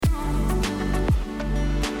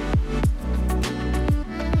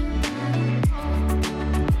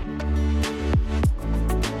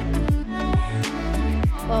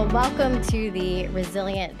Welcome to the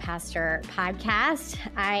Resilient Pastor podcast.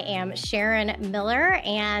 I am Sharon Miller,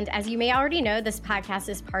 and as you may already know, this podcast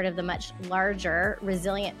is part of the much larger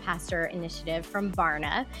Resilient Pastor initiative from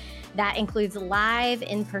Barna that includes live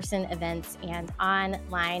in-person events and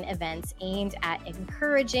online events aimed at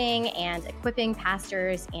encouraging and equipping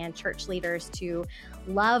pastors and church leaders to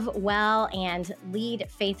love well and lead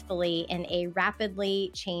faithfully in a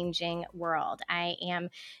rapidly changing world. I am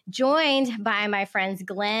joined by my friends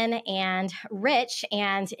Glenn and Rich,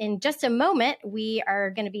 and in just a moment, we are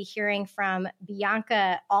going to be hearing from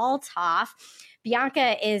Bianca Olthoff.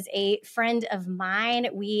 Bianca is a friend of mine.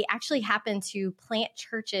 We actually happened to plant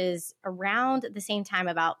churches around the same time,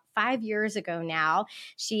 about 5 years ago now.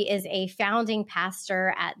 She is a founding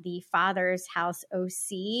pastor at the Father's House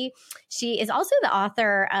OC. She is also the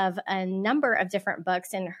author of a number of different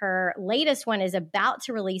books, and her latest one is about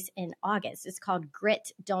to release in August. It's called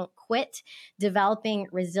Grit, Don't Quit, Developing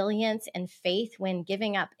Resilience and Faith When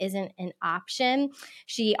Giving Up Isn't an Option.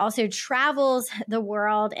 She also travels the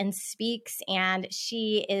world and speaks, and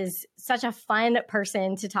she is such a fun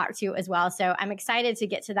person to talk to as well. So I'm excited to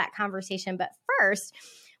get to that conversation. But first,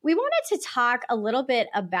 we wanted to talk a little bit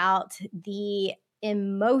about the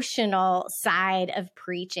emotional side of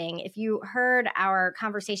preaching. If you heard our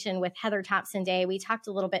conversation with Heather Thompson Day, we talked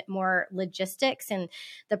a little bit more logistics and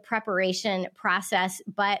the preparation process.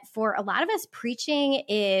 But for a lot of us, preaching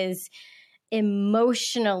is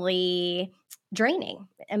emotionally draining,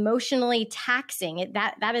 emotionally taxing.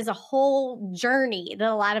 That is a whole journey that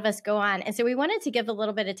a lot of us go on. And so we wanted to give a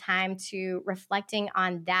little bit of time to reflecting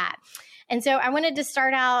on that. And so I wanted to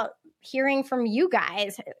start out hearing from you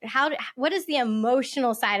guys. What is the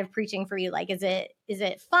emotional side of preaching for you? Like, is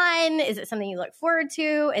it fun? Is it something you look forward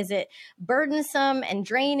to? Is it burdensome and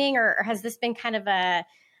draining, or has this been kind of a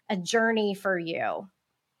journey for you?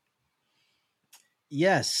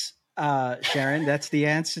 Yes, Sharon, that's the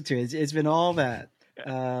answer to it. It's been all that.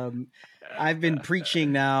 I've been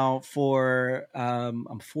preaching now for,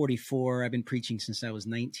 I'm 44. I've been preaching since I was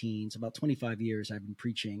 19. It's about 25 years I've been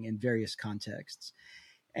preaching in various contexts.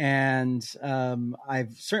 And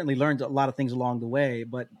I've certainly learned a lot of things along the way,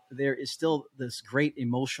 but there is still this great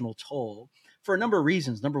emotional toll for a number of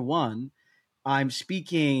reasons. Number one, I'm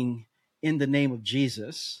speaking in the name of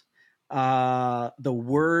Jesus, the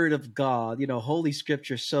word of God, Holy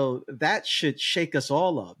Scripture. So that should shake us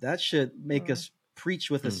all up. That should make us preach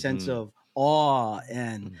with a sense of awe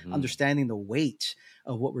and understanding the weight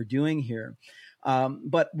of what we're doing here.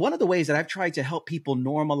 But one of the ways that I've tried to help people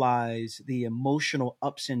normalize the emotional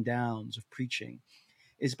ups and downs of preaching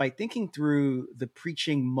is by thinking through the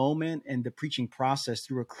preaching moment and the preaching process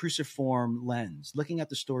through a cruciform lens, looking at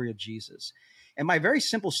the story of Jesus. And my very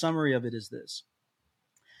simple summary of it is this.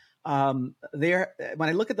 When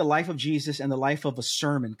I look at the life of Jesus and the life of a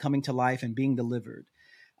sermon coming to life and being delivered,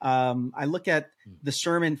 I look at the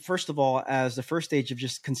sermon, first of all, as the first stage of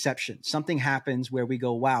just conception. Something happens where we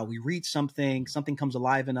go, wow, we read something comes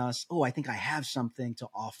alive in us. Oh, I think I have something to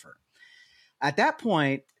offer. At that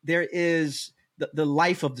point, there is the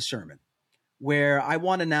life of the sermon, where I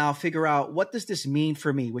want to now figure out, what does this mean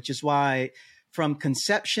for me? Which is why from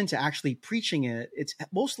conception to actually preaching it, it's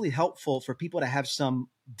mostly helpful for people to have some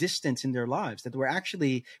distance in their lives, that we're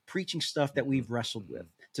actually preaching stuff that we've wrestled with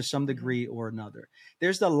to some degree or another.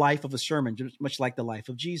 There's the life of a sermon, much like the life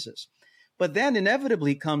of Jesus. But then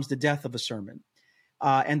inevitably comes the death of a sermon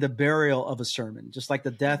and the burial of a sermon, just like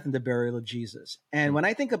the death and the burial of Jesus. And when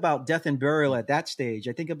I think about death and burial at that stage,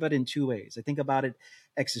 I think about it in two ways. I think about it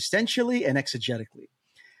existentially and exegetically.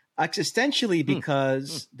 Existentially,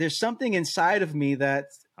 because there's something inside of me that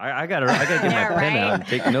I gotta get my pen out and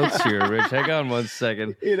take notes here, Rich. Hang on one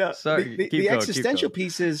second. Sorry, the existential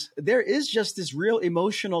piece is, there is just this real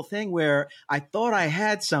emotional thing where I thought I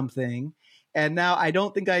had something, and now I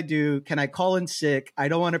don't think I do. Can I call in sick? I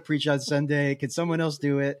don't want to preach on Sunday. Can someone else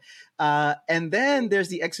do it? And then there's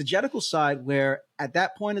the exegetical side, where at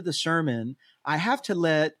that point of the sermon, I have to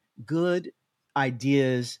let good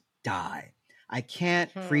ideas die. I can't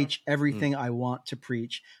preach everything I want to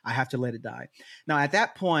preach. I have to let it die. Now, at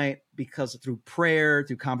that point, because through prayer,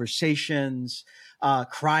 through conversations,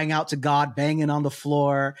 crying out to God, banging on the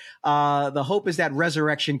floor, the hope is that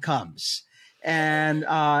resurrection comes. And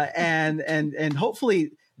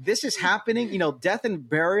hopefully this is happening. Death and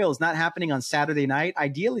burial is not happening on Saturday night.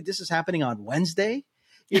 Ideally, this is happening on Wednesday.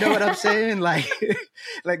 You know what I'm saying? Like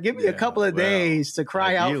give me a couple of days to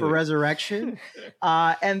cry out for resurrection.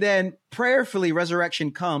 And then prayerfully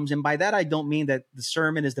resurrection comes. And by that, I don't mean that the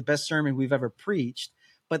sermon is the best sermon we've ever preached,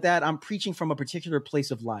 but that I'm preaching from a particular place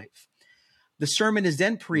of life. The sermon is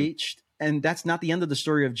then preached, And that's not the end of the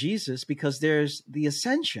story of Jesus, because there's the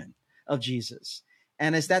ascension of Jesus.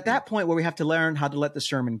 And it's at that point where we have to learn how to let the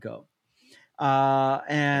sermon go.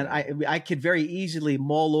 And I could very easily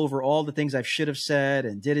mull over all the things I should have said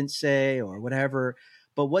and didn't say or whatever.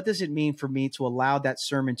 But what does it mean for me to allow that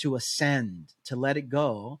sermon to ascend, to let it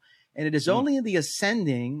go? And it is only in the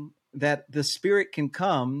ascending that the Spirit can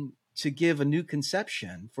come to give a new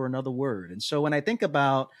conception for another word. And so when I think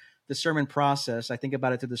about the sermon process, I think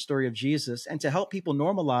about it through the story of Jesus, and to help people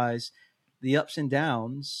normalize the ups and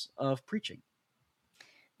downs of preaching.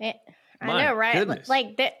 I know, right? Goodness.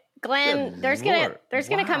 Like Glenn, Good there's Lord.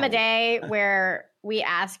 gonna come a day where we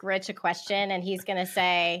ask Rich a question and he's gonna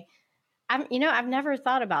say, I've never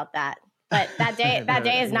thought about that. But that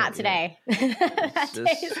day is not today. That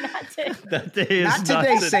day is not today. That day is Not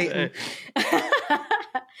today, Satan.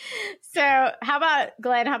 So how about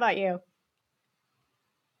Glenn? How about you?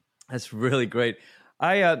 That's really great.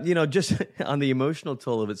 I, just on the emotional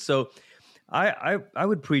toll of it. So I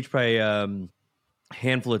would preach probably a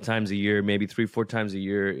handful of times a year, maybe 3-4 times a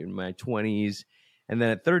year in my 20s. And then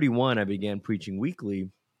at 31, I began preaching weekly.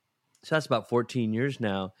 So that's about 14 years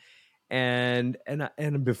now. And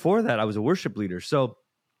before that, I was a worship leader. So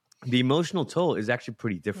the emotional toll is actually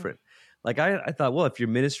pretty different. Like I thought, well, if you're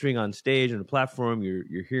ministering on stage and a platform,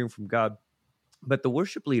 you're hearing from God. But the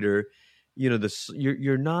worship leader,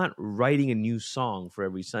 you're not writing a new song for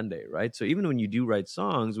every Sunday, right? So even when you do write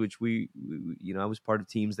songs, which we I was part of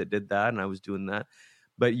teams that did that, and I was doing that,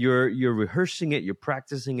 but you're rehearsing it, you're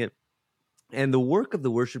practicing it, and the work of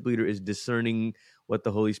the worship leader is discerning what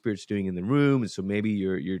the Holy Spirit's doing in the room, and so maybe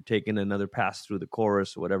you're taking another pass through the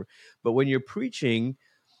chorus or whatever. But when you're preaching,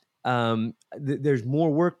 there's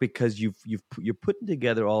more work because you're putting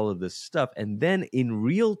together all of this stuff, and then in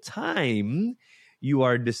real time, you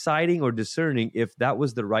are deciding or discerning if that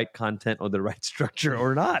was the right content or the right structure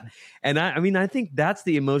or not. And I think that's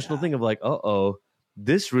the emotional thing of like,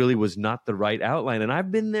 this really was not the right outline. And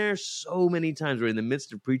I've been there so many times where in the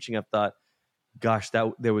midst of preaching, I've thought, gosh,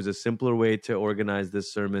 there was a simpler way to organize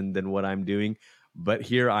this sermon than what I'm doing. But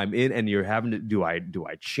here I'm in, and you're having to, do I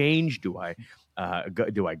change? Do I go,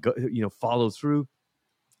 follow through?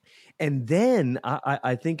 And then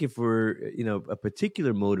I think if we're, a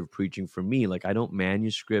particular mode of preaching for me, like I don't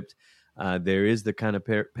manuscript, there is the kind of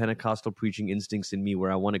Pentecostal preaching instincts in me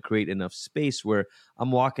where I want to create enough space where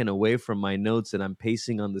I'm walking away from my notes and I'm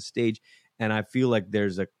pacing on the stage. And I feel like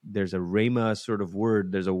there's a rhema sort of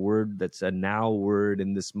word. There's a word that's a now word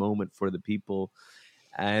in this moment for the people.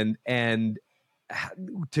 And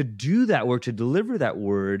to do that work, to deliver that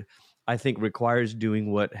word, I think requires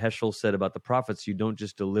doing what Heschel said about the prophets. You don't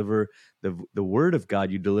just deliver the word of God,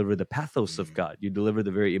 you deliver the pathos of God. You deliver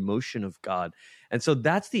the very emotion of God. And so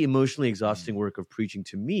that's the emotionally exhausting work of preaching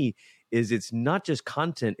to me, is it's not just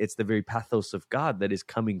content, it's the very pathos of God that is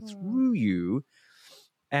coming through you.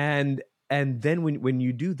 And then when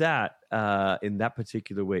you do that in that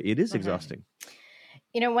particular way, it is exhausting.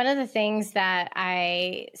 One of the things that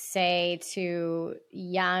I say to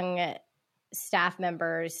young staff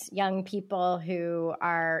members, young people who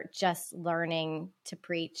are just learning to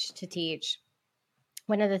preach, to teach,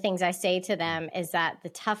 one of the things I say to them is that the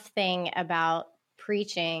tough thing about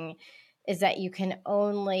preaching is that you can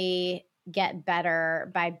only get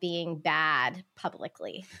better by being bad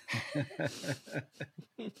publicly.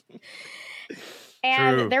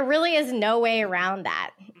 And True. there really is no way around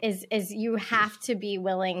that. Is you have to be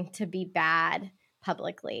willing to be bad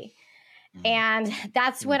publicly. And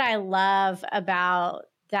that's what I love about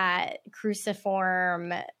that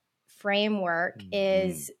cruciform framework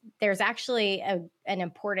is there's actually an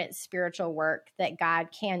important spiritual work that God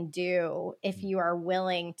can do if you are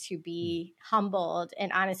willing to be humbled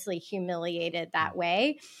and honestly humiliated that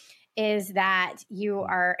way, is that you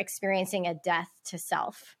are experiencing a death to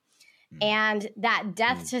self. And that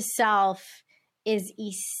death to self is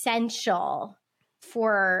essential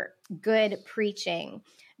for good preaching.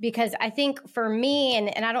 Because I think for me,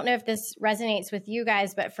 and I don't know if this resonates with you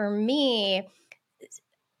guys, but for me,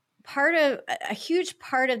 a huge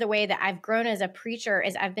part of the way that I've grown as a preacher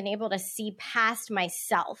is I've been able to see past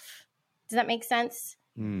myself. Does that make sense?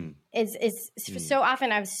 So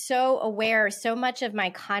often I'm so aware, so much of my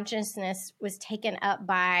consciousness was taken up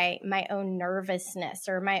by my own nervousness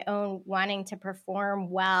or my own wanting to perform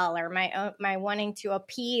well or my wanting to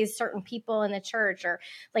appease certain people in the church or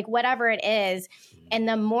like whatever it is. And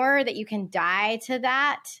the more that you can die to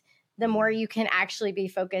that, the more you can actually be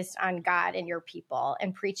focused on God and your people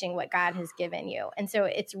and preaching what God has given you. And so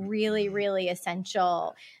it's really, really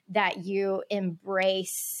essential that you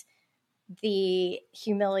embrace the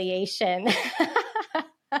humiliation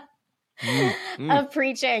of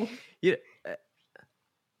preaching. Yeah.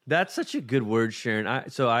 That's such a good word, Sharon.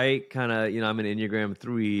 I kind of, I'm an Enneagram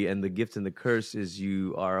 3, and the gift and the curse is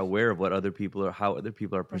you are aware of what other people are, how other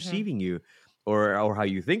people are perceiving you, or how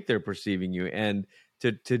you think they're perceiving you, and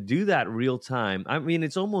to do that real time. I mean,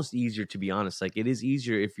 it's almost easier, to be honest. Like, it is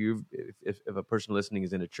easier if a person listening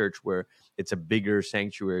is in a church where it's a bigger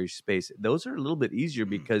sanctuary space. Those are a little bit easier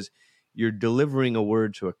because you're delivering a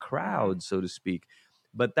word to a crowd, so to speak.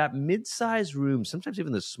 But that mid-sized room, sometimes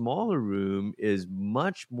even the smaller room, is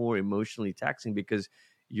much more emotionally taxing because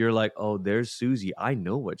you're like, oh, there's Susie. I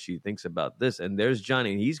know what she thinks about this. And there's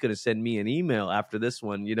Johnny, and he's going to send me an email after this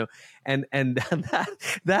one, and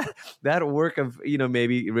that work of,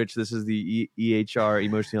 maybe, Rich, this is the EHR,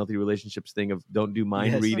 emotionally healthy relationships thing of don't do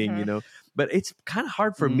mind reading, but it's kind of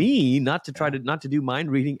hard for me not to try not to do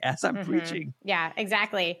mind reading as I'm preaching. Yeah,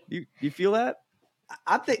 exactly. You feel that?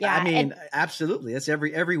 I mean, absolutely. That's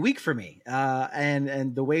every week for me.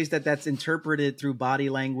 And the ways that's interpreted through body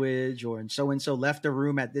language, or and so left a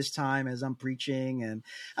room at this time as I'm preaching. And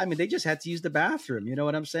I mean, they just had to use the bathroom. You know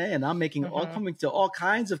what I'm saying? I'm coming to all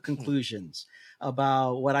kinds of conclusions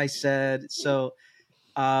about what I said. So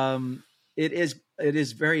it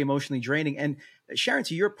is very emotionally draining. And Sharon,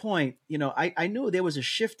 to your point, I know there was a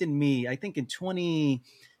shift in me, I think in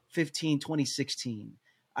 2015, 2016.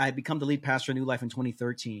 I had become the lead pastor of New Life in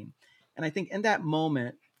 2013. And I think in that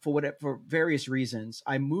moment, for various reasons,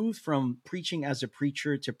 I moved from preaching as a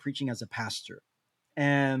preacher to preaching as a pastor.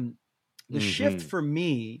 And the shift for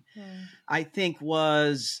me, I think,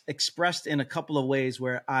 was expressed in a couple of ways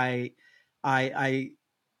where I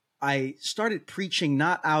started preaching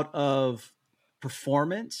not out of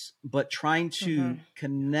performance, but trying to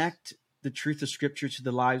connect the truth of Scripture to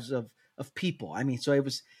the lives of people. I mean, so it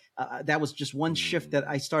was that was just one shift that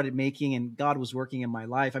I started making, and God was working in my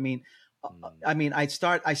life. I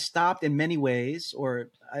stopped in many ways,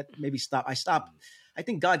 I stopped. I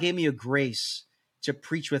think God gave me a grace to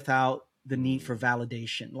preach without the need for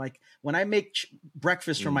validation. Like when I make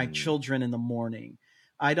breakfast for my children in the morning,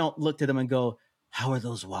 I don't look to them and go, how are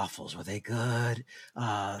those waffles? Were they good?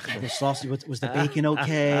 The sausage, was the bacon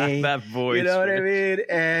okay? That voice. You know what I mean?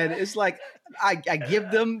 And it's like, I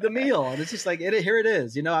give them the meal, and it's just like, here it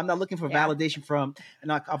is. I'm not looking for validation from,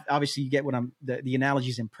 and obviously you get what the analogy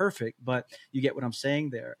is imperfect, but you get what I'm saying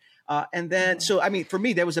there. And then, so, I mean, for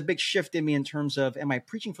me, there was a big shift in me in terms of, am I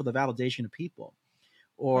preaching for the validation of people,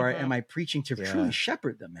 or am I preaching to truly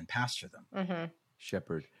shepherd them and pastor them?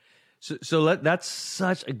 Shepherd. So that's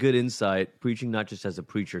such a good insight, preaching not just as a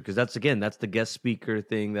preacher, because that's the guest speaker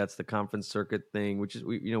thing, that's the conference circuit thing, which is,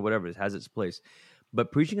 whatever, it has its place.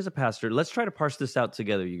 But preaching as a pastor, let's try to parse this out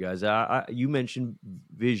together, you guys. You mentioned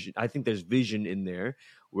vision. I think there's vision in there,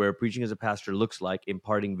 where preaching as a pastor looks like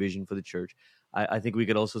imparting vision for the church. I think we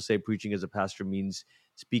could also say preaching as a pastor means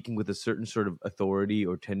speaking with a certain sort of authority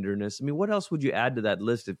or tenderness. I mean, what else would you add to that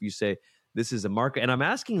list if you say this is a marker? And I'm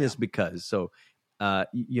asking this because,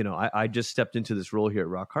 I just stepped into this role here at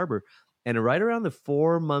Rock Harbor, and right around the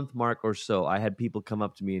 4-month mark or so, I had people come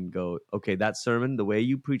up to me and go, okay, that sermon, the way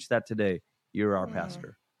you preached that today, you're our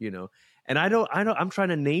pastor, and I'm trying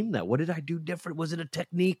to name that. What did I do different? Was it a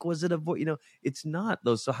technique? Was it a voice? It's not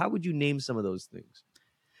those. So how would you name some of those things?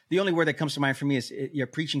 The only word that comes to mind for me is you're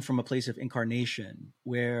preaching from a place of incarnation,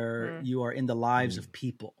 where you are in the lives of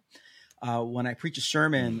people. When I preach a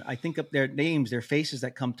sermon, I think of their names, their faces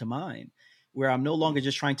that come to mind, where I'm no longer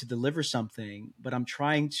just trying to deliver something, but I'm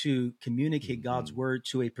trying to communicate God's word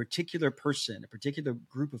to a particular person, a particular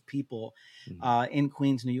group of people in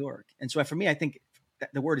Queens, New York. And so for me, I think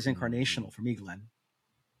that the word is incarnational for me, Glenn.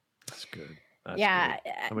 That's good.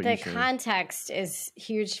 The context is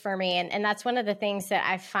huge for me. And that's one of the things that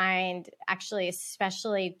I find actually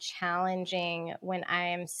especially challenging when I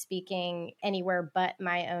am speaking anywhere but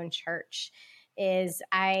my own church. Is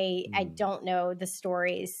I don't know the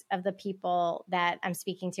stories of the people that I'm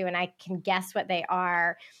speaking to, and I can guess what they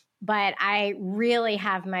are, but I really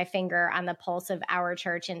have my finger on the pulse of our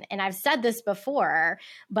church. And I've said this before,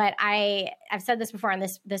 but I've said this before on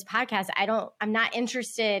this podcast. I'm not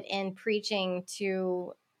interested in preaching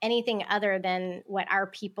to anything other than what our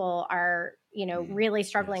people are, really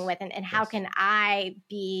struggling with, and how can I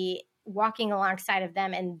be walking alongside of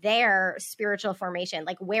them and their spiritual formation.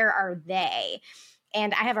 Like, where are they?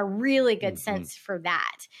 And I have a really good sense for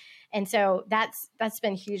that. And so that's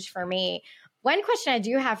been huge for me. One question I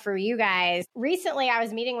do have for you guys. Recently, I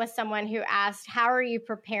was meeting with someone who asked, how are you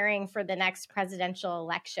preparing for the next presidential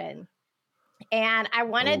election? And I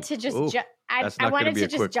wanted to just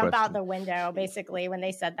jump out the window, basically, when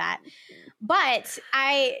they said that. But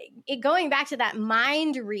going back to that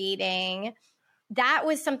mind reading, that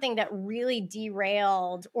was something that really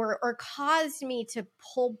derailed or caused me to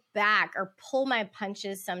pull back or pull my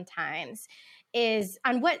punches sometimes, is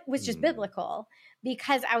on what was just biblical,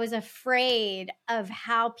 because I was afraid of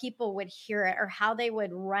how people would hear it or how they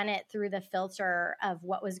would run it through the filter of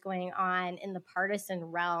what was going on in the partisan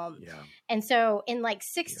realm. Yeah. And so in like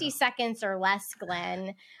 60 seconds or less,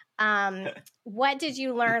 Glenn, what did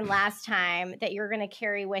you learn last time that you're going to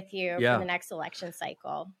carry with you for the next election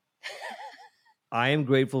cycle? I am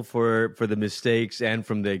grateful for the mistakes and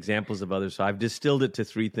from the examples of others. So I've distilled it to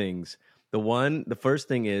three things. The first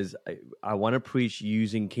thing is I want to preach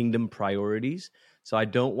using kingdom priorities. So I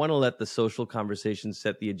don't want to let the social conversation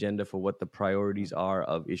set the agenda for what the priorities are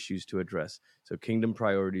of issues to address. So kingdom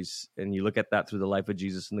priorities, and you look at that through the life of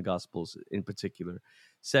Jesus and the Gospels in particular.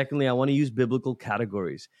 Secondly, I want to use biblical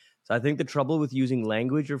categories. So I think the trouble with using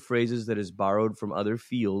language or phrases that is borrowed from other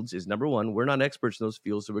fields is, number one, we're not experts in those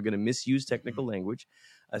fields, so we're going to misuse technical language.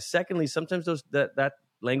 Secondly, sometimes that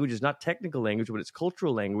language is not technical language, but it's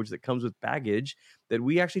cultural language that comes with baggage that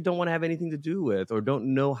we actually don't want to have anything to do with or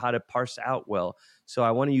don't know how to parse out well. So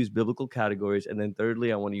I want to use biblical categories. And then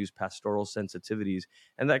thirdly, I want to use pastoral sensitivities.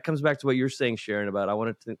 And that comes back to what you're saying, Sharon, about I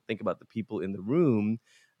want to think about the people in the room,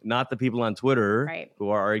 not the people on Twitter who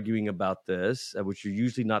are arguing about this, which are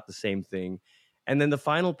usually not the same thing. And then the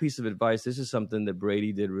final piece of advice, this is something that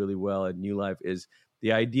Brady did really well at New Life, is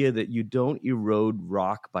the idea that you don't erode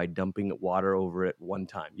rock by dumping water over it one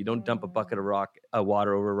time. You don't dump a bucket of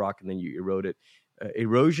water over a rock and then you erode it.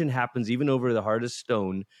 Erosion happens even over the hardest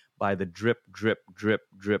stone by the drip, drip, drip,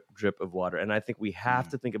 drip, drip of water. And I think we have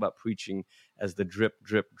to think about preaching as the drip,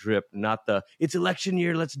 drip, drip, not the, it's election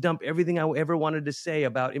year, let's dump everything I ever wanted to say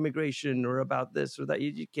about immigration or about this or that.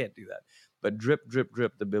 You can't do that. But drip, drip,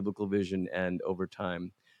 drip, the biblical vision, and over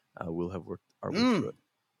time, we'll have worked our way through it.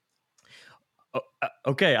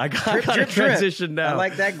 Okay, I got to transition now. I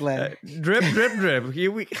like that, Glenn. Drip, drip, drip.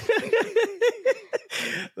 Here we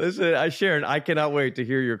Listen, Sharon, I cannot wait to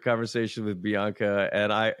hear your conversation with Bianca.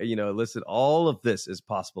 And listen, all of this is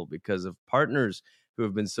possible because of partners who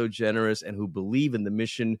have been so generous and who believe in the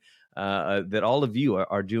mission that all of you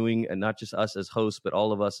are doing, and not just us as hosts, but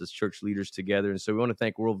all of us as church leaders together. And so we want to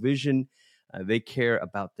thank World Vision. They care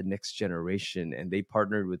about the next generation, and they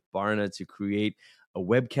partnered with Barna to create a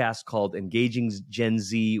webcast called Engaging Gen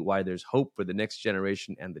Z, Why There's Hope for the Next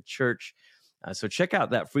Generation and the Church. So check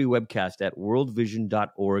out that free webcast at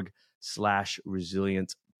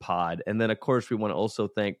worldvision.org/resilientpod. And then, of course, we want to also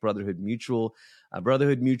thank Brotherhood Mutual.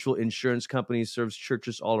 Brotherhood Mutual Insurance Company serves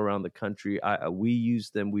churches all around the country. We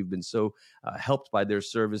use them. We've been so helped by their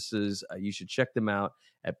services. You should check them out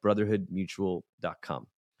at brotherhoodmutual.com.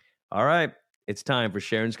 All right, it's time for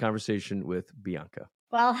Sharon's conversation with Bianca.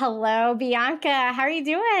 Well, hello, Bianca. How are you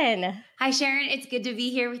doing? Hi, Sharon. It's good to be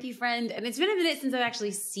here with you, friend. And it's been a minute since I've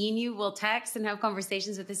actually seen you. We'll text and have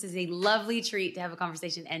conversations, but this is a lovely treat to have a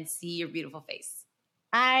conversation and see your beautiful face.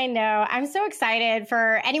 I know. I'm so excited.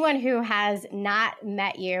 For anyone who has not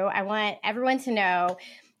met you, I want everyone to know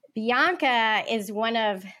Bianca is one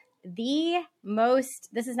of the most,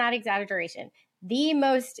 this is not exaggeration, the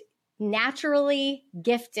most naturally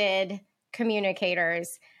gifted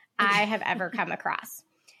communicators I have ever come across.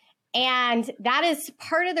 And that is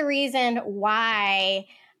part of the reason why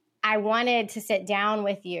I wanted to sit down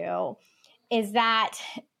with you, is that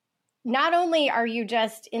not only are you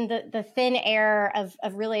just in the thin air of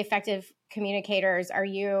really effective communicators, are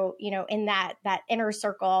you, in that inner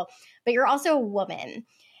circle, but you're also a woman.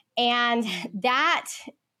 And that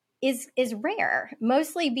is rare,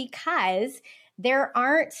 mostly because there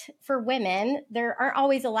aren't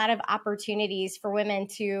always a lot of opportunities for women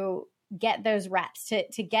to get those reps,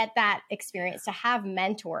 to get that experience, to have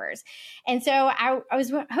mentors. And so I was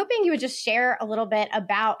hoping you would just share a little bit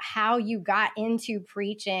about how you got into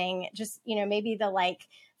preaching, just, maybe the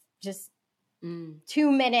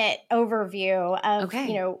 2-minute overview of,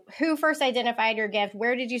 who first identified your gift,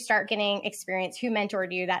 where did you start getting experience, who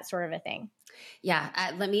mentored you, that sort of a thing.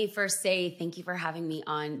 Yeah. Let me first say thank you for having me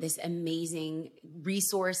on this amazing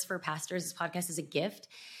resource for pastors. This podcast is a gift.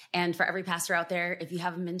 And for every pastor out there, if you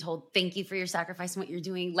haven't been told, thank you for your sacrifice and what you're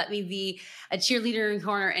doing, let me be a cheerleader in the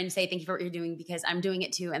corner and say, thank you for what you're doing, because I'm doing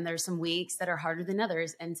it too. And there's some weeks that are harder than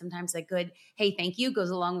others. And sometimes a good, hey, thank you goes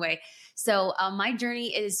a long way. So my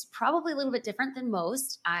journey is probably a little bit different than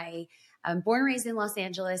most. I'm born and raised in Los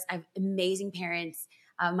Angeles. I have amazing parents.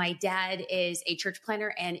 My dad is a church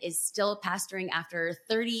planner and is still pastoring after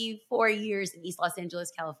 34 years in East Los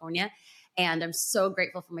Angeles, California. And I'm so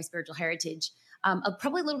grateful for my spiritual heritage.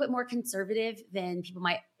 Probably a little bit more conservative than people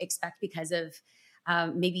might expect because of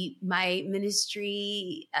maybe my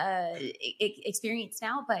ministry experience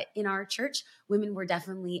now, but in our church, women were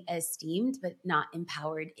definitely esteemed, but not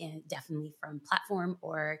empowered, and definitely from platform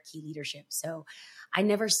or key leadership. So I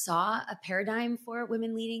never saw a paradigm for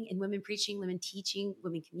women leading and women preaching, women teaching,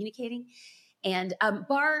 women communicating, and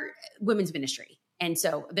bar women's ministry. And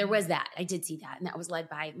so there was that. I did see that. And that was led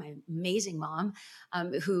by my amazing mom,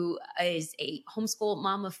 who is a homeschool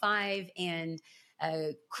mom of 5 and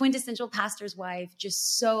a quintessential pastor's wife,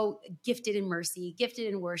 just so gifted in mercy, gifted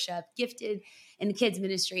in worship, gifted in the kids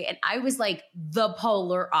ministry. And I was like the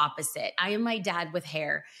polar opposite. I am my dad with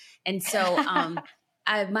hair. And so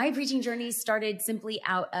my preaching journey started simply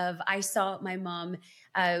out of, I saw my mom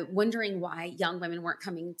wondering why young women weren't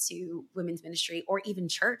coming to women's ministry or even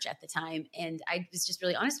church at the time. And I was just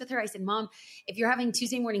really honest with her. I said, Mom, if you're having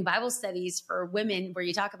Tuesday morning Bible studies for women where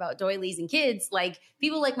you talk about doilies and kids, like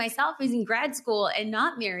people like myself who's in grad school and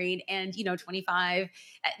not married and, 25,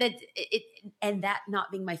 and that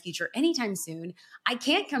not being my future anytime soon, I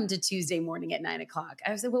can't come to Tuesday morning at 9 o'clock.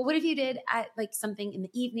 I said, well, what if you did at like something in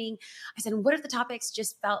the evening? I said, what if the topics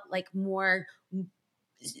just felt like more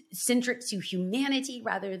centric to humanity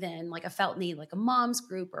rather than like a felt need, like a mom's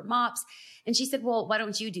group or MOPS? And she said, well, why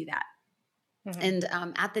don't you do that? Mm-hmm.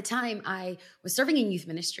 And at the time I was serving in youth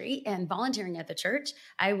ministry and volunteering at the church.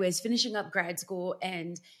 I was finishing up grad school,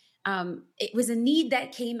 and it was a need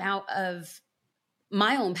that came out of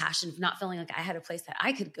my own passion of not feeling like I had a place that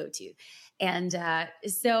I could go to. And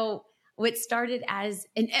so what started as,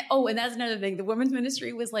 and that's another thing, the women's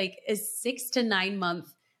ministry was like a 6 to 9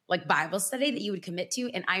 month like Bible study that you would commit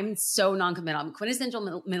to. And I'm so non-committal. I'm a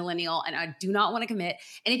quintessential millennial, and I do not want to commit.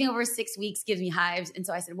 Anything over 6 weeks gives me hives. And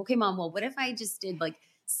so I said, okay, Mom, well, what if I just did like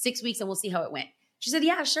 6 weeks and we'll see how it went? She said,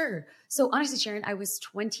 yeah, sure. So honestly, Sharon, I was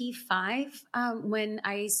 25 when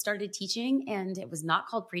I started teaching, and it was not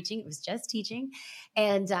called preaching. It was just teaching.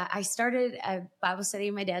 And I started a Bible study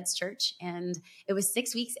in my dad's church, and it was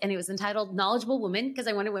 6 weeks, and it was entitled Knowledgeable Women, because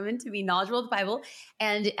I wanted women to be knowledgeable of the Bible.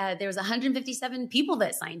 And there was 157 people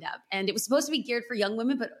that signed up, and it was supposed to be geared for young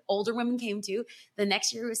women, but older women came too. The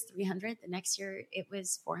next year it was 300. The next year it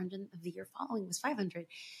was 400. The year following was 500.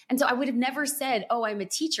 And so I would have never said, oh, I'm a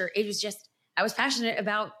teacher. It was just, I was passionate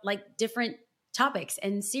about like different topics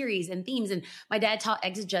and series and themes. And my dad taught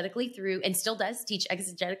exegetically through, and still does teach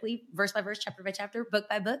exegetically, verse by verse, chapter by chapter, book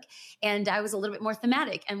by book. And I was a little bit more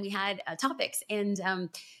thematic, and we had topics, and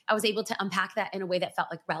I was able to unpack that in a way that felt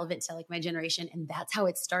like relevant to like my generation. And that's how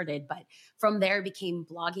it started. But from there it became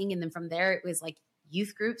blogging. And then from there it was like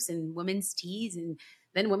youth groups and women's teas, and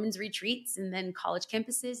then women's retreats, and then college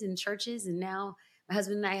campuses and churches. And now my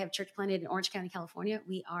husband and I have church planted in Orange County, California.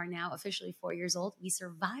 We are now officially 4 years old. We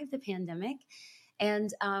survived the pandemic,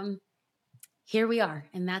 and here we are.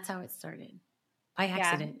 And that's how it started, by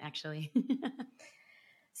accident, actually.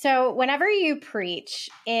 So whenever you preach,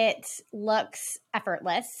 it looks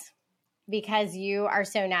effortless because you are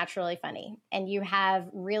so naturally funny, and you have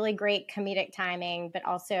really great comedic timing, but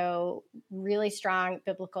also really strong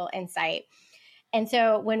biblical insight. And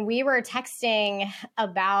so when we were texting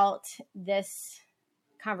about this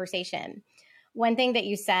conversation, one thing that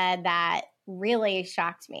you said that really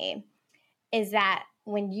shocked me is that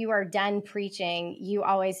when you are done preaching, you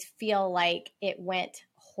always feel like it went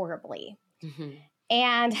horribly. Mm-hmm.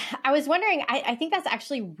 And I was wondering, I think that's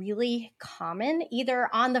actually really common, either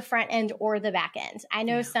on the front end or the back end. I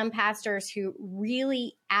know some pastors who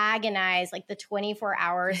really agonize like the 24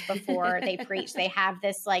 hours before they preach. They have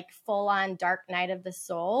this like full on dark night of the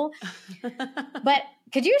soul. But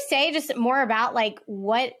could you say just more about like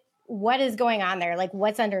what is going on there? Like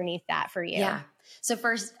what's underneath that for you? Yeah. So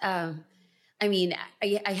first, I mean,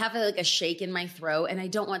 I have a shake in my throat, and I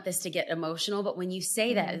don't want this to get emotional, but when you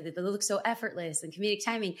say that, it looks so effortless and comedic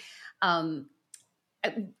timing.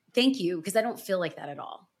 Thank you, because I don't feel like that at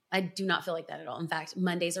all. I do not feel like that at all. In fact,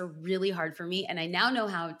 Mondays are really hard for me. And I now know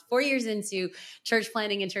how, 4 years into church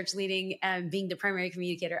planning and church leading and being the primary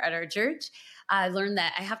communicator at our church, I learned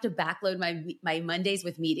that I have to backload my Mondays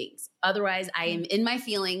with meetings. Otherwise, I am in my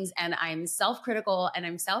feelings, and I'm self-critical, and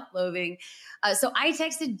I'm self-loathing. So I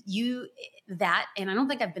texted you that, and I don't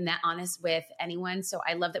think I've been that honest with anyone. So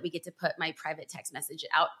I love that we get to put my private text message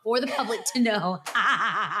out for the public to know.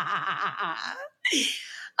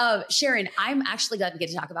 Sharon, I'm actually glad we get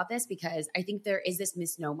to talk about this, because I think there is this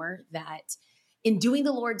misnomer that in doing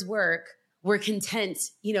the Lord's work, we're content,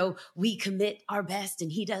 we commit our best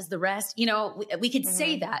and he does the rest. We could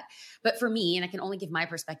say that. But for me, and I can only give my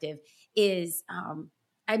perspective, is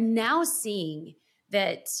I'm now seeing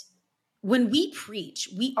that when we preach,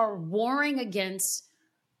 we are warring against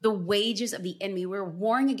the wages of the enemy. We're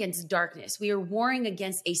warring against darkness. We are warring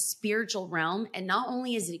against a spiritual realm. And not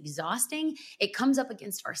only is it exhausting, it comes up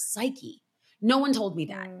against our psyche. No one told me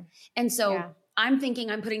that. And so I'm thinking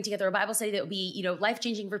I'm putting together a Bible study that will be,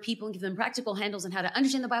 life-changing for people and give them practical handles on how to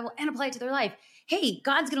understand the Bible and apply it to their life. Hey,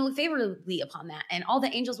 God's going to look favorably upon that. And all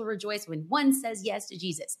the angels will rejoice when one says yes to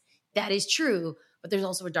Jesus. That is true, but there's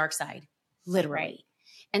also a dark side, literally. Right.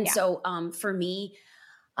 And so for me,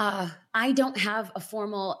 I don't have a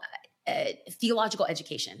formal theological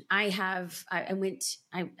education. I'm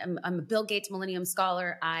a Bill Gates Millennium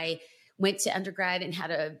Scholar. I went to undergrad and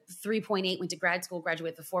had a 3.8, went to grad school,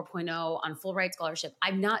 graduated with a 4.0 on full ride scholarship.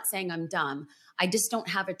 I'm not saying I'm dumb. I just don't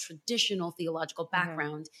have a traditional theological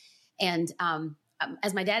background. And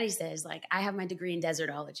as my daddy says, like, I have my degree in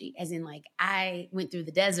desertology, as in, like, I went through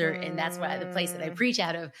the desert and that's why the place that I preach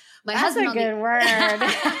out of. My husband, a good word.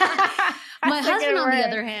 My husband, on the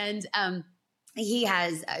other hand, he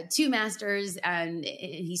has 2 masters and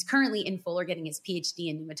he's currently in Fuller getting his PhD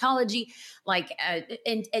in pneumatology.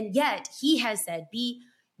 And yet he has said, B,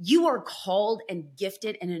 you are called and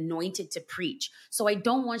gifted and anointed to preach. So I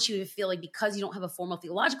don't want you to feel like because you don't have a formal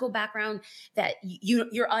theological background that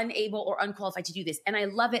you're unable or unqualified to do this. And I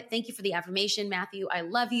love it. Thank you for the affirmation, Matthew. I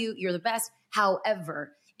love you. You're the best.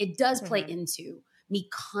 However, it does play into me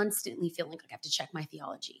constantly feeling like I have to check my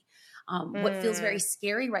theology. What feels very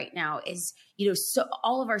scary right now is, so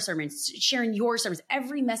all of our sermons, sharing your sermons,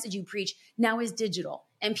 every message you preach now is digital,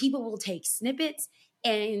 and people will take snippets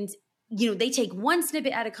and, they take one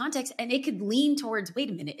snippet out of context and it could lean towards, wait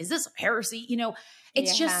a minute, is this a heresy?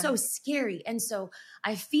 It's just so scary. And so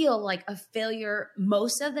I feel like a failure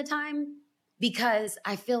most of the time because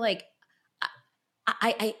I feel like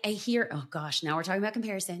I hear, oh gosh, now we're talking about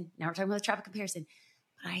comparison. Now we're talking about the trap of comparison,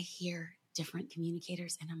 but I hear different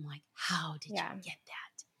communicators and I'm like, how did you get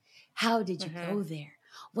that? How did you go there?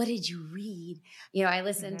 What did you read? I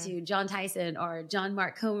listened to John Tyson or John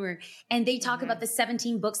Mark Comer, and they talk about the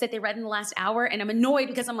 17 books that they read in the last hour. And I'm annoyed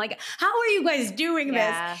because I'm like, how are you guys doing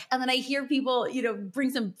this? And then I hear people, bring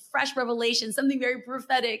some fresh revelation, something very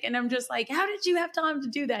prophetic. And I'm just like, how did you have time to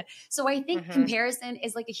do that? So I think comparison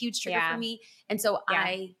is like a huge trigger for me. And so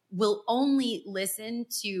I will only listen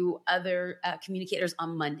to other communicators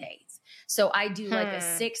on Mondays. So I do like a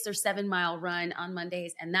 6 or 7 mile run on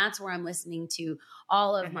Mondays. And that's where I'm listening to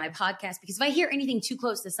all of my podcasts, because if I hear anything too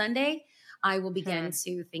close to Sunday, I will begin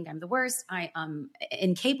to think I'm the worst. I am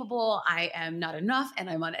incapable. I am not enough, and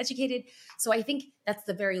I'm uneducated. So I think that's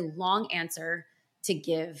the very long answer to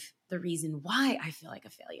give the reason why I feel like a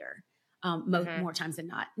failure more times than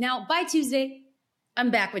not. Now, by Tuesday,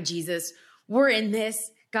 I'm back with Jesus. We're in this.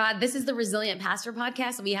 God, this is the Resilient Pastor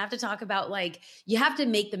podcast. And we have to talk about, like, you have to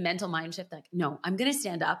make the mental mind shift. Like, no, I'm going to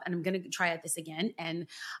stand up and I'm going to try out this again. And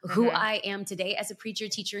who I am today as a preacher,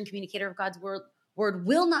 teacher, and communicator of God's word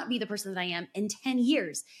will not be the person that I am in 10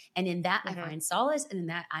 years. And in that, I find solace. And in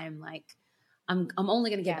that, I am like, I'm only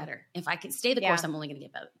going to get better. If I can stay the course, I'm only going to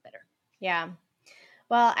get better. Yeah.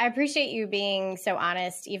 Well, I appreciate you being so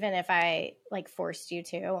honest, even if I forced you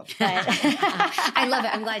to. But I love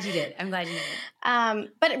it. I'm glad you did.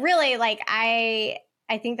 But really, I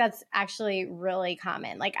think that's actually really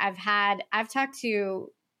common. I've talked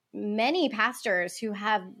to many pastors who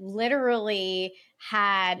have literally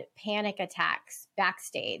had panic attacks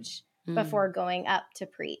backstage before going up to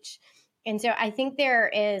preach. And so I think there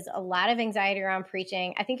is a lot of anxiety around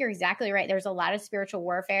preaching. I think you're exactly right. There's a lot of spiritual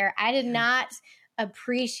warfare. I did not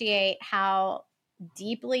appreciate how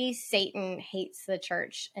deeply Satan hates the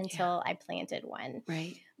church until I planted one.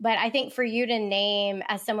 Right. But I think for you to name,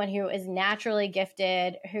 as someone who is naturally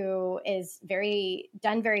gifted, who is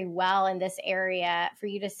done very well in this area, for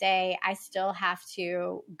you to say, I still have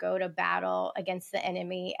to go to battle against the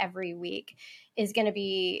enemy every week is going to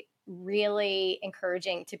be really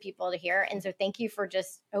encouraging to people to hear. And so thank you for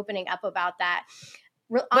just opening up about that.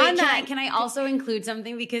 Can I also include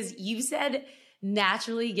something? Because you said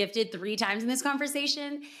naturally gifted 3 times in this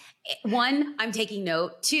conversation. 1, I'm taking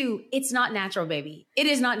note. 2, it's not natural, baby. It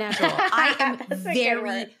is not natural. I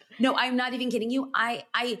am no, I'm not even kidding you. I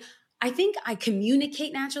think I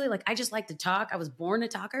communicate naturally. Like, I just like to talk. I was born a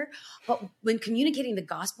talker. But when communicating the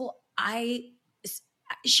gospel,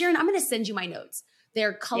 Sharon, I'm going to send you my notes.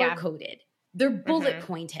 They're color coded. They're bullet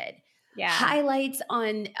pointed. Highlights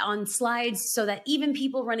on slides so that even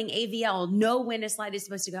people running AVL know when a slide is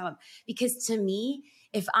supposed to go up. Because to me,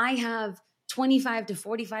 if I have 25 to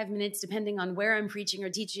 45 minutes, depending on where I'm preaching or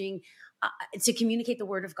teaching, to communicate the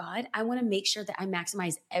word of God, I want to make sure that I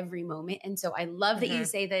maximize every moment. And so I love that you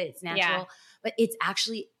say that it's natural, but it's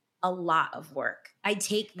actually a lot of work. I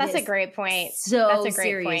take That's this a great point. so That's a great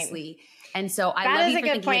seriously. point. And so I that love is you a for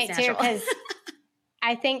good thinking point it's too, natural. because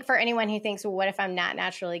I think for anyone who thinks, well, what if I'm not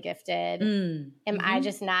naturally gifted? Am I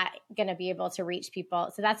just not going to be able to reach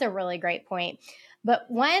people? So that's a really great point. But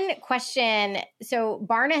one question, so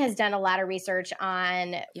Barna has done a lot of research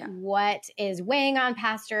on what is weighing on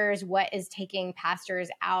pastors, what is taking pastors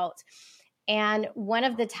out. And one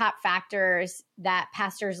of the top factors that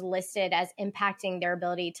pastors listed as impacting their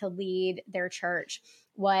ability to lead their church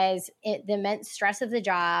was the immense stress of the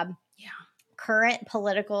job, current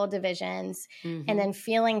political divisions, and then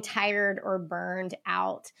feeling tired or burned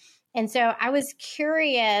out. And so I was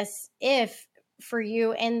curious if for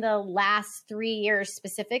you in the last 3 years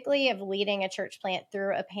specifically of leading a church plant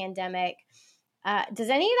through a pandemic, does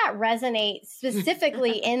any of that resonate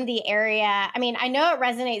specifically in the area? I mean, I know it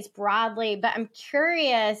resonates broadly, but I'm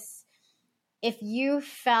curious if you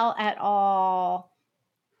felt at all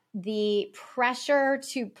the pressure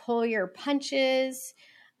to pull your punches.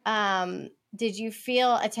 Did you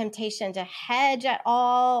feel a temptation to hedge at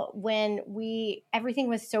all when everything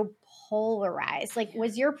was so polarized? Like,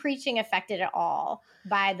 was your preaching affected at all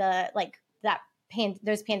by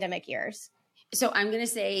those pandemic years? So I'm going to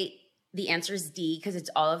say the answer is D, because it's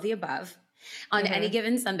all of the above on any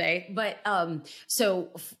given Sunday. But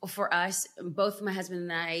for us, both my husband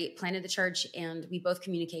and I planted the church, and we both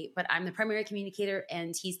communicate, but I'm the primary communicator,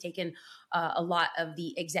 and he's taken a lot of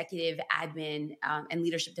the executive admin and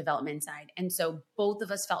leadership development side. And so both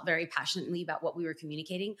of us felt very passionately about what we were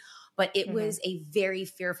communicating, but it was a very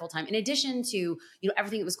fearful time. In addition to,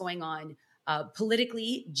 everything that was going on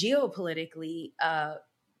politically, geopolitically,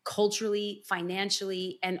 culturally,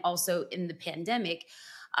 financially, and also in the pandemic,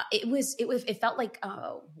 it felt like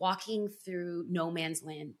walking through no man's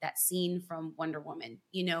land. That scene from Wonder Woman,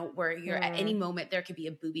 where you're at any moment there could be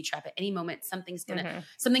a booby trap. At any moment, something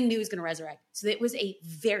new is gonna resurrect. So it was a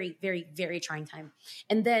very, very, very trying time.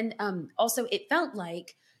 And then also it felt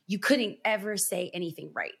like you couldn't ever say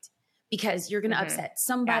anything right, because you're going to upset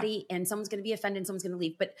somebody and someone's going to be offended and someone's going to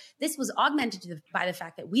leave. But this was augmented by the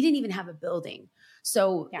fact that we didn't even have a building.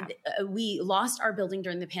 So we lost our building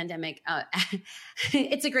during the pandemic.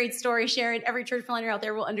 It's a great story, Sharon. Every church planter out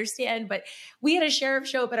there will understand. But we had a sheriff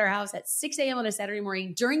show up at our house at 6 a.m. on a Saturday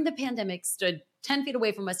morning during the pandemic, stood 10 feet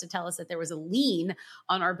away from us to tell us that there was a lien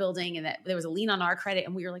on our building and that there was a lien on our credit.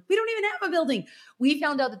 And we were like, we don't even have a building. We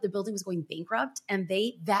found out that the building was going bankrupt. And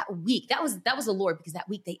that week, that was the Lord, because that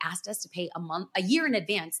week they asked us to pay a year in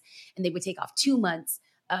advance, and they would take off 2 months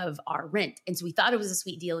of our rent. And so we thought it was a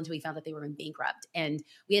sweet deal until we found that they were in bankrupt. And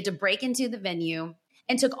we had to break into the venue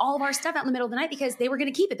and took all of our stuff out in the middle of the night because they were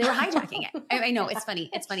going to keep it. They were hijacking it. I know, it's funny.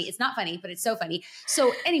 It's funny. It's not funny, but it's so funny.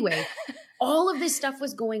 So anyway, all of this stuff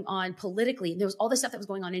was going on politically. There was all this stuff that was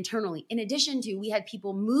going on internally. In addition to, we had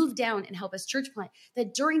people move down and help us church plant,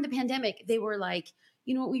 that during the pandemic, they were like,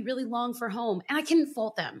 you know what, we really long for home. And I couldn't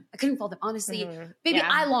fault them. Honestly. Maybe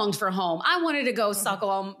I longed for home. I wanted to go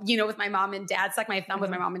suckle, with my mom and dad, suck my thumb with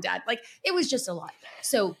my mom and dad. Like, it was just a lot.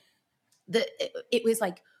 So it was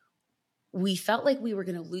like, we felt like we were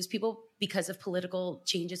going to lose people because of political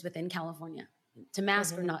changes within California, to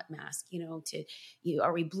mask or not mask,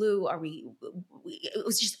 are we blue? It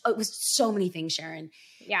was so many things, Sharon.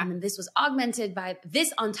 Yeah. And this was augmented by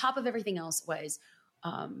this on top of everything else was,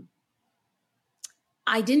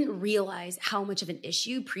 I didn't realize how much of an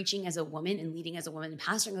issue preaching as a woman and leading as a woman and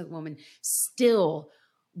pastoring as a woman still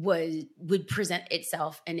would present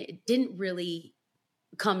itself. And it didn't really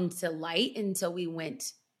come to light until we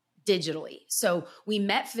went digitally. So we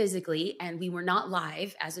met physically and we were not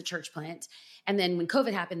live as a church plant. And then when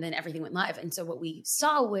COVID happened, then everything went live. And so what we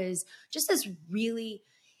saw was just this really,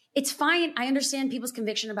 it's fine. I understand people's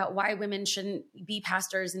conviction about why women shouldn't be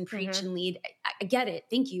pastors and preach and lead. I get it.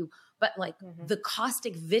 Thank you. But the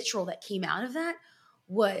caustic vitriol that came out of that,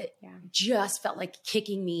 just felt like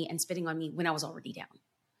kicking me and spitting on me when I was already down.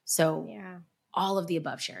 So all of the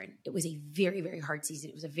above, Sharon. It was a very, very hard season.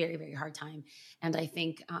 It was a very, very hard time. And I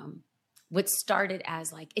think what started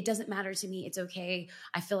as like, it doesn't matter to me. It's okay.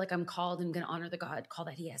 I feel like I'm called and going to honor the God call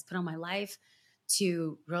that he has put on my life,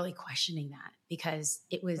 to really questioning that, because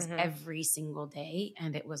it was every single day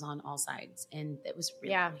and it was on all sides. And it was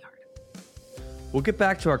really, really hard. We'll get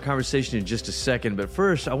back to our conversation in just a second, but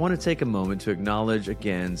first, I want to take a moment to acknowledge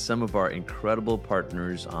again some of our incredible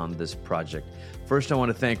partners on this project. First, I want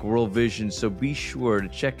to thank World Vision, so be sure to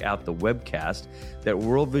check out the webcast that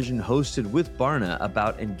World Vision hosted with Barna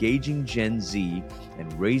about engaging Gen Z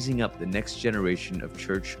and raising up the next generation of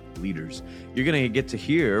church leaders. You're going to get to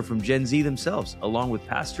hear from Gen Z themselves, along with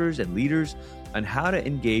pastors and leaders, on how to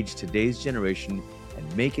engage today's generation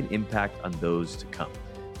and make an impact on those to come.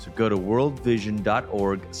 So go to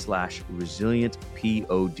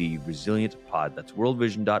worldvision.org/resilientpod, resilient pod. That's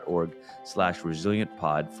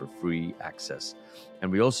worldvision.org/resilientpod for free access.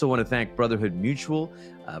 And we also want to thank Brotherhood Mutual.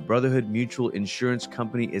 Brotherhood Mutual Insurance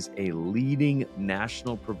Company is a leading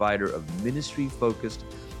national provider of ministry-focused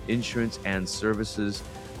insurance and services.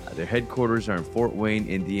 Their headquarters are in Fort Wayne,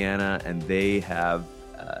 Indiana, and they have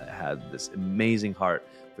had this amazing heart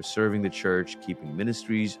for serving the church, keeping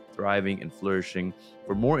ministries thriving and flourishing.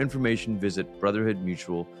 For more information, visit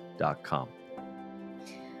brotherhoodmutual.com.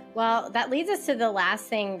 Well, that leads us to the last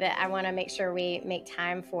thing that I want to make sure we make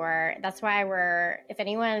time for. That's why if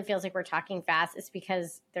anyone feels like we're talking fast, it's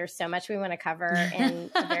because there's so much we want to cover in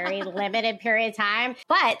a very limited period of time.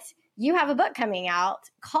 But you have a book coming out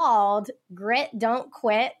called Grit, Don't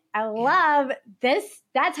Quit. I love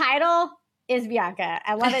that title is Bianca.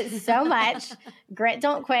 I love it so much. Grit,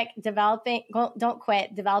 don't quit, developing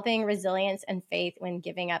resilience and faith when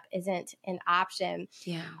giving up isn't an option.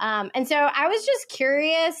 Yeah. And so I was just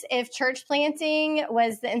curious if church planting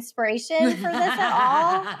was the inspiration for this at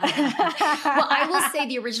all. Well, I will say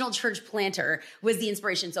the original church planter was the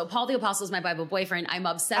inspiration. So Paul the Apostle is my Bible boyfriend. I'm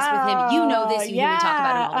obsessed with him. You know this. You hear me talk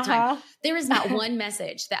about him all the time. There is not one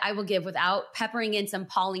message that I will give without peppering in some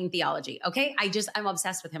Pauline theology. Okay. I'm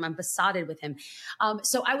obsessed with him. I'm besotted with him.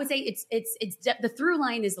 So I would say it's the through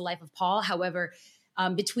line is the life of Paul. However,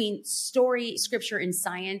 between story, scripture, and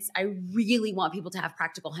science, I really want people to have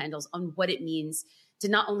practical handles on what it means to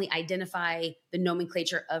not only identify the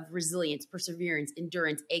nomenclature of resilience, perseverance,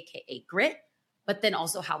 endurance, AKA grit, but then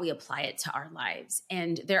also how we apply it to our lives.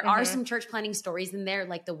 And there are some church planting stories in there,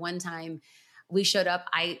 like the one time we showed up.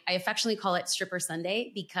 I affectionately call it Stripper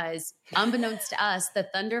Sunday because unbeknownst to us, the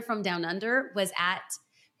Thunder from Down Under was at,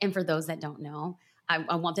 and for those that don't know,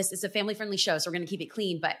 I want this, it's a family-friendly show, so we're going to keep it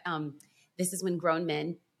clean, but this is when grown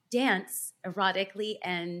men dance erotically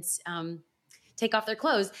and take off their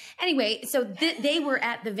clothes. Anyway, so they were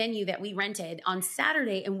at the venue that we rented on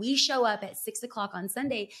Saturday, and we show up at 6:00 on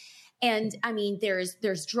Sunday. And I mean,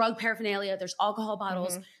 there's drug paraphernalia, there's alcohol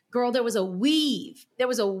bottles. Girl, there was a weave. There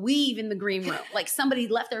was a weave in the green room. Like somebody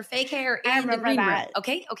left their fake hair in the green room.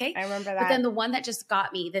 Okay. I remember that. But then the one that just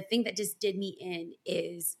got me, the thing that just did me in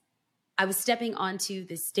is I was stepping onto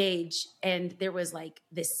the stage and there was like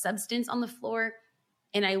this substance on the floor.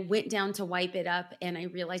 And I went down to wipe it up and I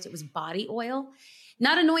realized it was body oil.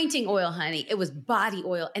 Not anointing oil, honey. It was body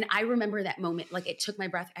oil. And I remember that moment, like it took my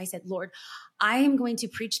breath. I said, Lord, I am going to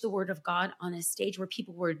preach the word of God on a stage where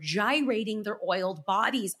people were gyrating their oiled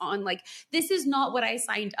bodies on. Like, this is not what I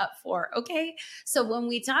signed up for. Okay. So when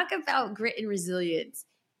we talk about grit and resilience,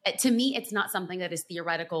 to me, it's not something that is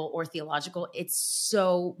theoretical or theological. It's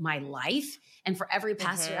so my life. And for every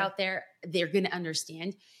pastor out there, they're going to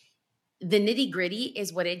understand the nitty gritty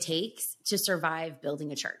is what it takes to survive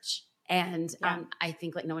building a church. And I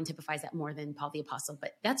think like no one typifies that more than Paul the Apostle,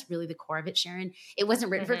 but that's really the core of it, Sharon. It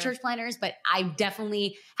wasn't written for church planners, but I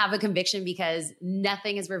definitely have a conviction because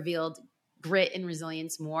nothing has revealed grit and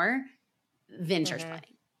resilience more than church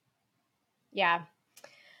planting. Yeah.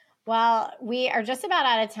 Well, we are just about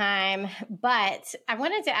out of time, but I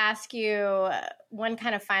wanted to ask you one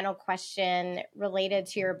kind of final question related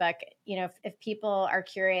to your book. You know, if people are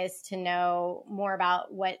curious to know more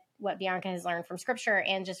about what Bianca has learned from scripture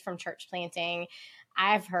and just from church planting,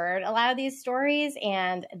 I've heard a lot of these stories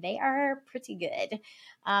and they are pretty good.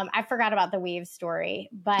 I forgot about the weave story,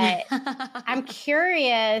 but I'm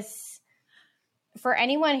curious for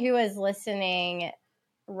anyone who is listening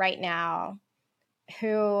right now,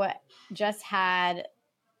 who just had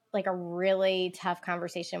like a really tough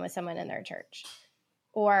conversation with someone in their church,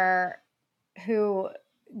 or who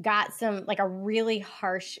got some like a really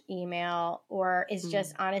harsh email, or is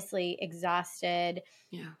just honestly exhausted.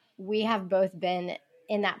 Yeah. We have both been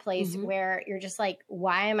in that place where you're just like,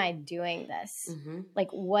 why am I doing this?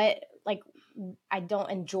 I don't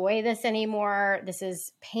enjoy this anymore. This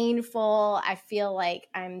is painful. I feel like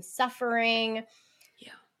I'm suffering.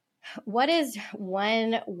 What is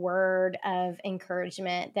one word of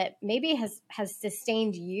encouragement that maybe has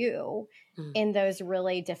sustained you in those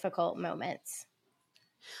really difficult moments?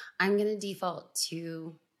 I'm going to default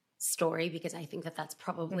to story because I think that that's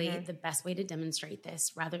probably the best way to demonstrate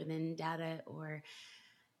this rather than data or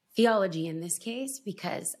theology in this case,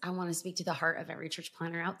 because I want to speak to the heart of every church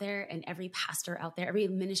planner out there and every pastor out there, every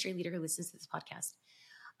ministry leader who listens to this podcast.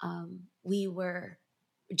 We were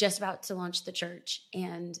just about to launch the church.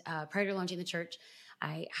 And prior to launching the church,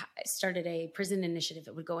 I started a prison initiative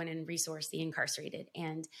that would go in and resource the incarcerated.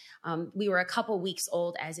 And we were a couple weeks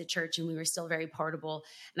old as a church and we were still very portable.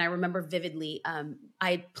 And I remember vividly,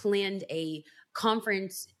 I planned a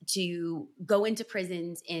conference to go into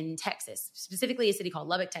prisons in Texas, specifically a city called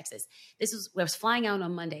Lubbock, Texas. I was flying out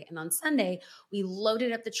on Monday, and on Sunday, we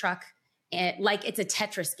loaded up the truck and like it's a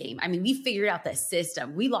Tetris game. I mean, we figured out the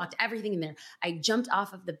system. We locked everything in there. I jumped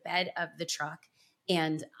off of the bed of the truck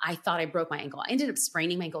and I thought I broke my ankle. I ended up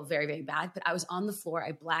spraining my ankle very, very bad, but I was on the floor.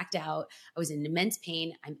 I blacked out. I was in immense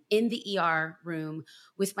pain. I'm in the ER room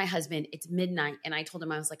with my husband. It's midnight. And I told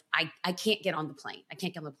him, I was like, I can't get on the plane. I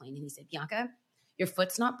can't get on the plane. And he said, Bianca, your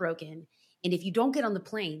foot's not broken. And if you don't get on the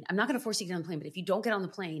plane, I'm not going to force you to get on the plane, but if you don't get on the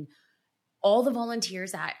plane, all the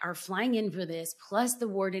volunteers that are flying in for this, plus the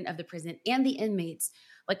warden of the prison and the inmates,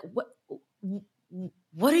 like,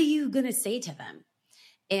 what are you going to say to them?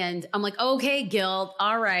 And I'm like, okay, guilt.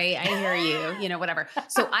 All right. I hear you, whatever.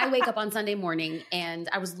 So I wake up on Sunday morning and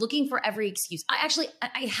I was looking for every excuse.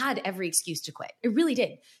 I had every excuse to quit. It really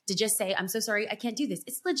did, to just say, I'm so sorry. I can't do this.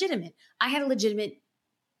 It's legitimate. I had a legitimate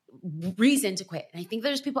reason to quit. And I think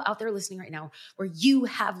there's people out there listening right now where you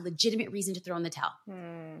have legitimate reason to throw in the towel.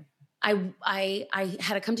 I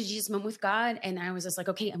had a come to Jesus moment with God. And I was just like,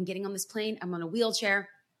 okay, I'm getting on this plane. I'm on a wheelchair,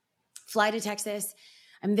 fly to Texas.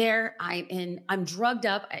 I'm there. I'm drugged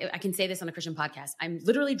up. I can say this on a Christian podcast. I'm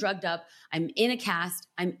literally drugged up. I'm in a cast.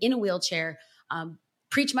 I'm in a wheelchair.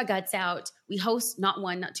 Preach my guts out. We host not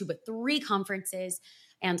one, not two, but 3 conferences.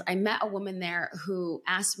 And I met a woman there who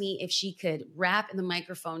asked me if she could rap in the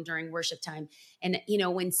microphone during worship time. And,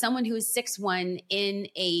 when someone who is 6'1" in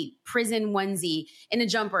a prison onesie, in a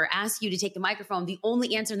jumper, asks you to take the microphone, the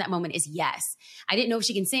only answer in that moment is yes. I didn't know if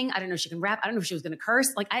she can sing. I didn't know if she can rap. I don't know if she was going to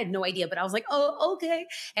curse. Like, I had no idea, but I was like, oh, okay.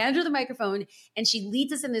 Hand her the microphone. And she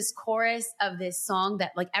leads us in this chorus of this song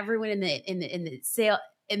that like everyone in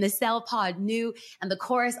the cell pod knew. And the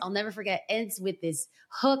chorus, I'll never forget, ends with this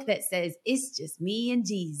hook that says, it's just me and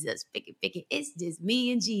Jesus. Pick it. It's just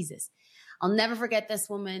me and Jesus. I'll never forget this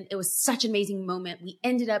woman. It was such an amazing moment. We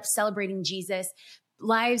ended up celebrating Jesus.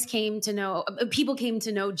 People came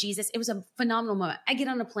to know Jesus. It was a phenomenal moment. I get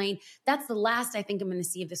on a plane. That's the last I think I'm going to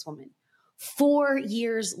see of this woman. 4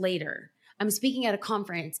 years later, I'm speaking at a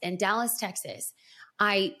conference in Dallas, Texas.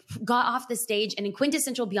 I got off the stage and in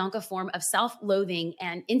quintessential Bianca form of self-loathing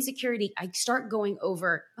and insecurity, I start going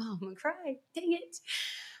over, oh, I'm going to cry, dang it,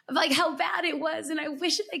 of like how bad it was. And I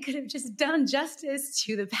wish I could have just done justice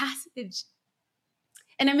to the passage.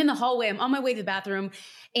 And I'm in the hallway. I'm on my way to the bathroom.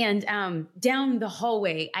 And down the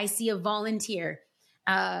hallway, I see a volunteer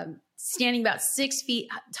standing about 6 feet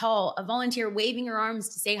tall, a volunteer waving her arms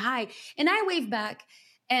to say hi. And I wave back.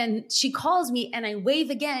 And she calls me and I wave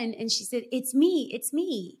again. And she said, it's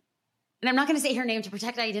me. And I'm not going to say her name to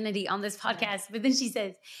protect identity on this podcast. But then she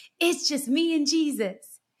says, it's just me and Jesus.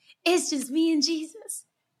 It's just me and Jesus.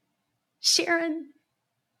 Sharon,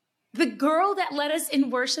 the girl that led us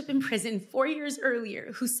in worship in prison 4 years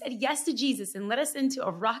earlier, who said yes to Jesus and led us into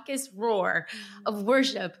a raucous roar of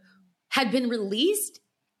worship, had been released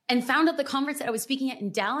and found out the conference that I was speaking at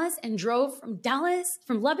in Dallas and drove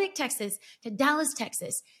from Lubbock, Texas to Dallas,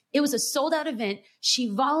 Texas. It was a sold out event. She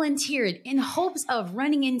volunteered in hopes of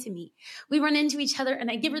running into me. We run into each other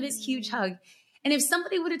and I give her this huge hug. And if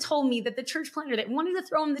somebody would have told me that the church planter that wanted to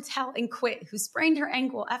throw in the towel and quit, who sprained her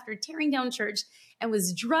ankle after tearing down church and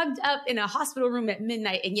was drugged up in a hospital room at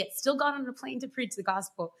midnight and yet still got on a plane to preach the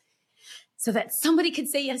gospel so that somebody could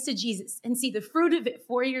say yes to Jesus and see the fruit of it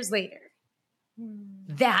 4 years later.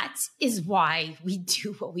 That is why we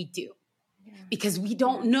do what we do, because we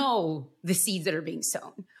don't know the seeds that are being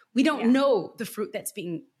sown. We don't know the fruit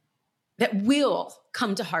that will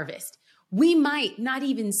come to harvest. We might not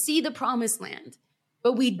even see the promised land,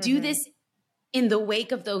 but we do this in the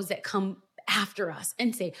wake of those that come after us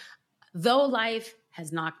and say, though life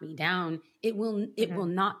has knocked me down, it will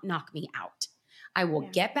not knock me out. I will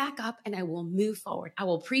get back up and I will move forward. I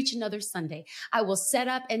will preach another Sunday. I will set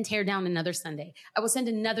up and tear down another Sunday. I will send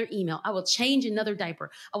another email. I will change another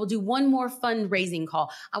diaper. I will do one more fundraising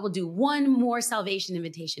call. I will do one more salvation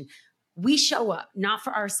invitation. We show up not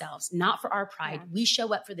for ourselves, not for our pride. We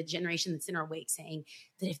show up for the generation that's in our wake, saying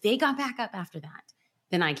that if they got back up after that,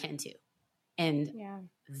 then I can too. And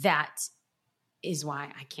that is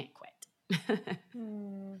why I can't quit.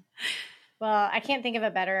 Well, I can't think of a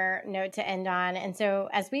better note to end on. And so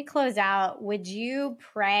as we close out, would you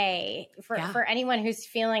pray for anyone who's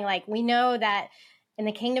feeling like, we know that in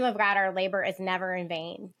the kingdom of God, our labor is never in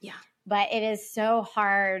vain. Yeah. But it is so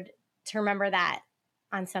hard to remember that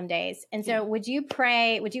on some days. And so would you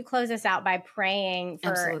close us out by praying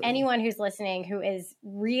for anyone who's listening who is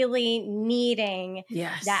really needing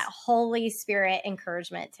that Holy Spirit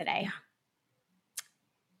encouragement today? Yeah.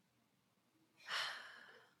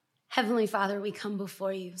 Heavenly Father, we come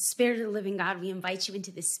before you. Spirit of the living God, we invite you into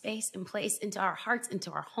this space and place, into our hearts,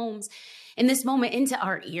 into our homes, in this moment, into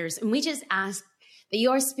our ears. And we just ask that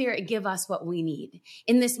your Spirit give us what we need.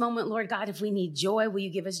 In this moment, Lord God, if we need joy, will you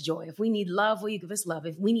give us joy? If we need love, will you give us love?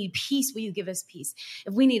 If we need peace, will you give us peace?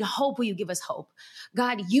 If we need hope, will you give us hope?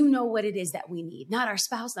 God, you know what it is that we need. Not our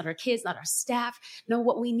spouse, not our kids, not our staff. Know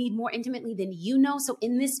what we need more intimately than you know. So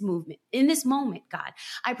in this moment, God,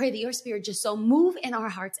 I pray that your Spirit just so move in our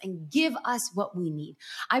hearts and give us what we need.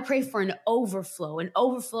 I pray for an overflow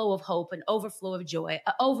of hope, an overflow of joy,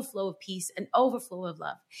 an overflow of peace, an overflow of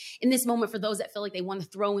love. In this moment, for those that feel like they want to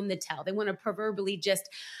throw in the towel, they want to proverbially just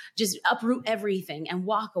uproot everything and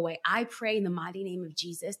walk away, I pray in the mighty name of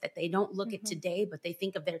Jesus that they don't look at today, but they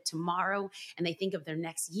think of their tomorrow, and they think of their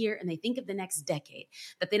next year, and they think of the next decade.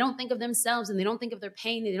 That they don't think of themselves, and they don't think of their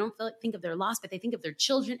pain, and they don't think of their loss, but they think of their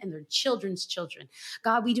children and their children's children.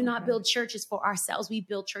 God, we do not build churches for ourselves. We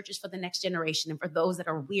build churches for the next generation, and for those that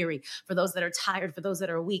are weary, for those that are tired, for those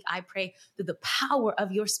that are weak. I pray through the power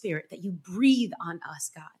of your Spirit that you breathe on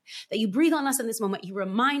us, God, that you breathe on us in this moment. You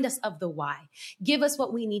remind us of the why. Give us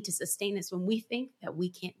what we need to sustain us when we think that we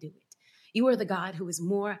can't do it. You are the God who is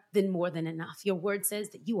more than enough. Your word says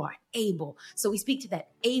that you are able. So we speak to that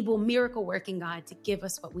able, miracle working God to give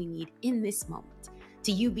us what we need in this moment.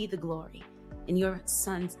 To you be the glory. In your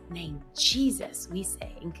son's name, Jesus, we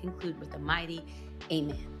say and conclude with a mighty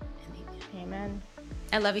amen and amen. Amen.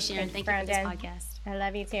 I love you, Sharon. Thank you for this podcast. I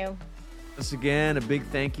love you too. Once again, a big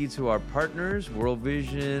thank you to our partners, World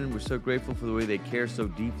Vision. We're so grateful for the way they care so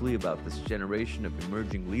deeply about this generation of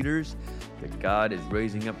emerging leaders that God is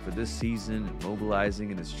raising up for this season and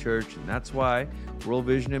mobilizing in his church. And that's why World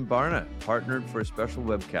Vision and Barna partnered for a special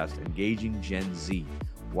webcast, Engaging Gen Z,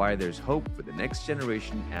 Why There's Hope for the Next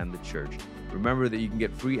Generation and the Church. Remember that you can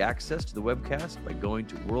get free access to the webcast by going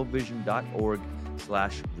to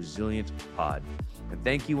worldvision.org/resilientpod. And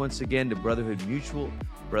thank you once again to Brotherhood Mutual.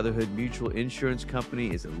 Brotherhood Mutual Insurance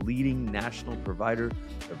Company is a leading national provider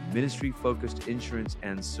of ministry-focused insurance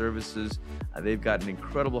and services. They've got an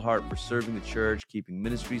incredible heart for serving the church, keeping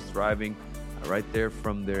ministries thriving right there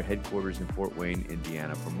from their headquarters in Fort Wayne,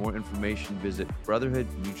 Indiana. For more information, visit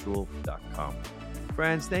brotherhoodmutual.com.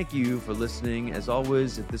 Friends, thank you for listening. As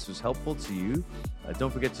always, if this was helpful to you, don't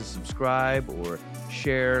forget to subscribe or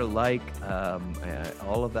share, like,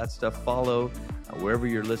 all of that stuff. Follow wherever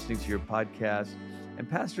you're listening to your podcast. And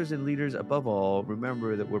pastors and leaders, above all,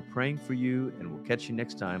 remember that we're praying for you, and we'll catch you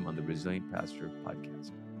next time on the Resilient Pastor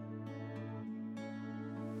Podcast.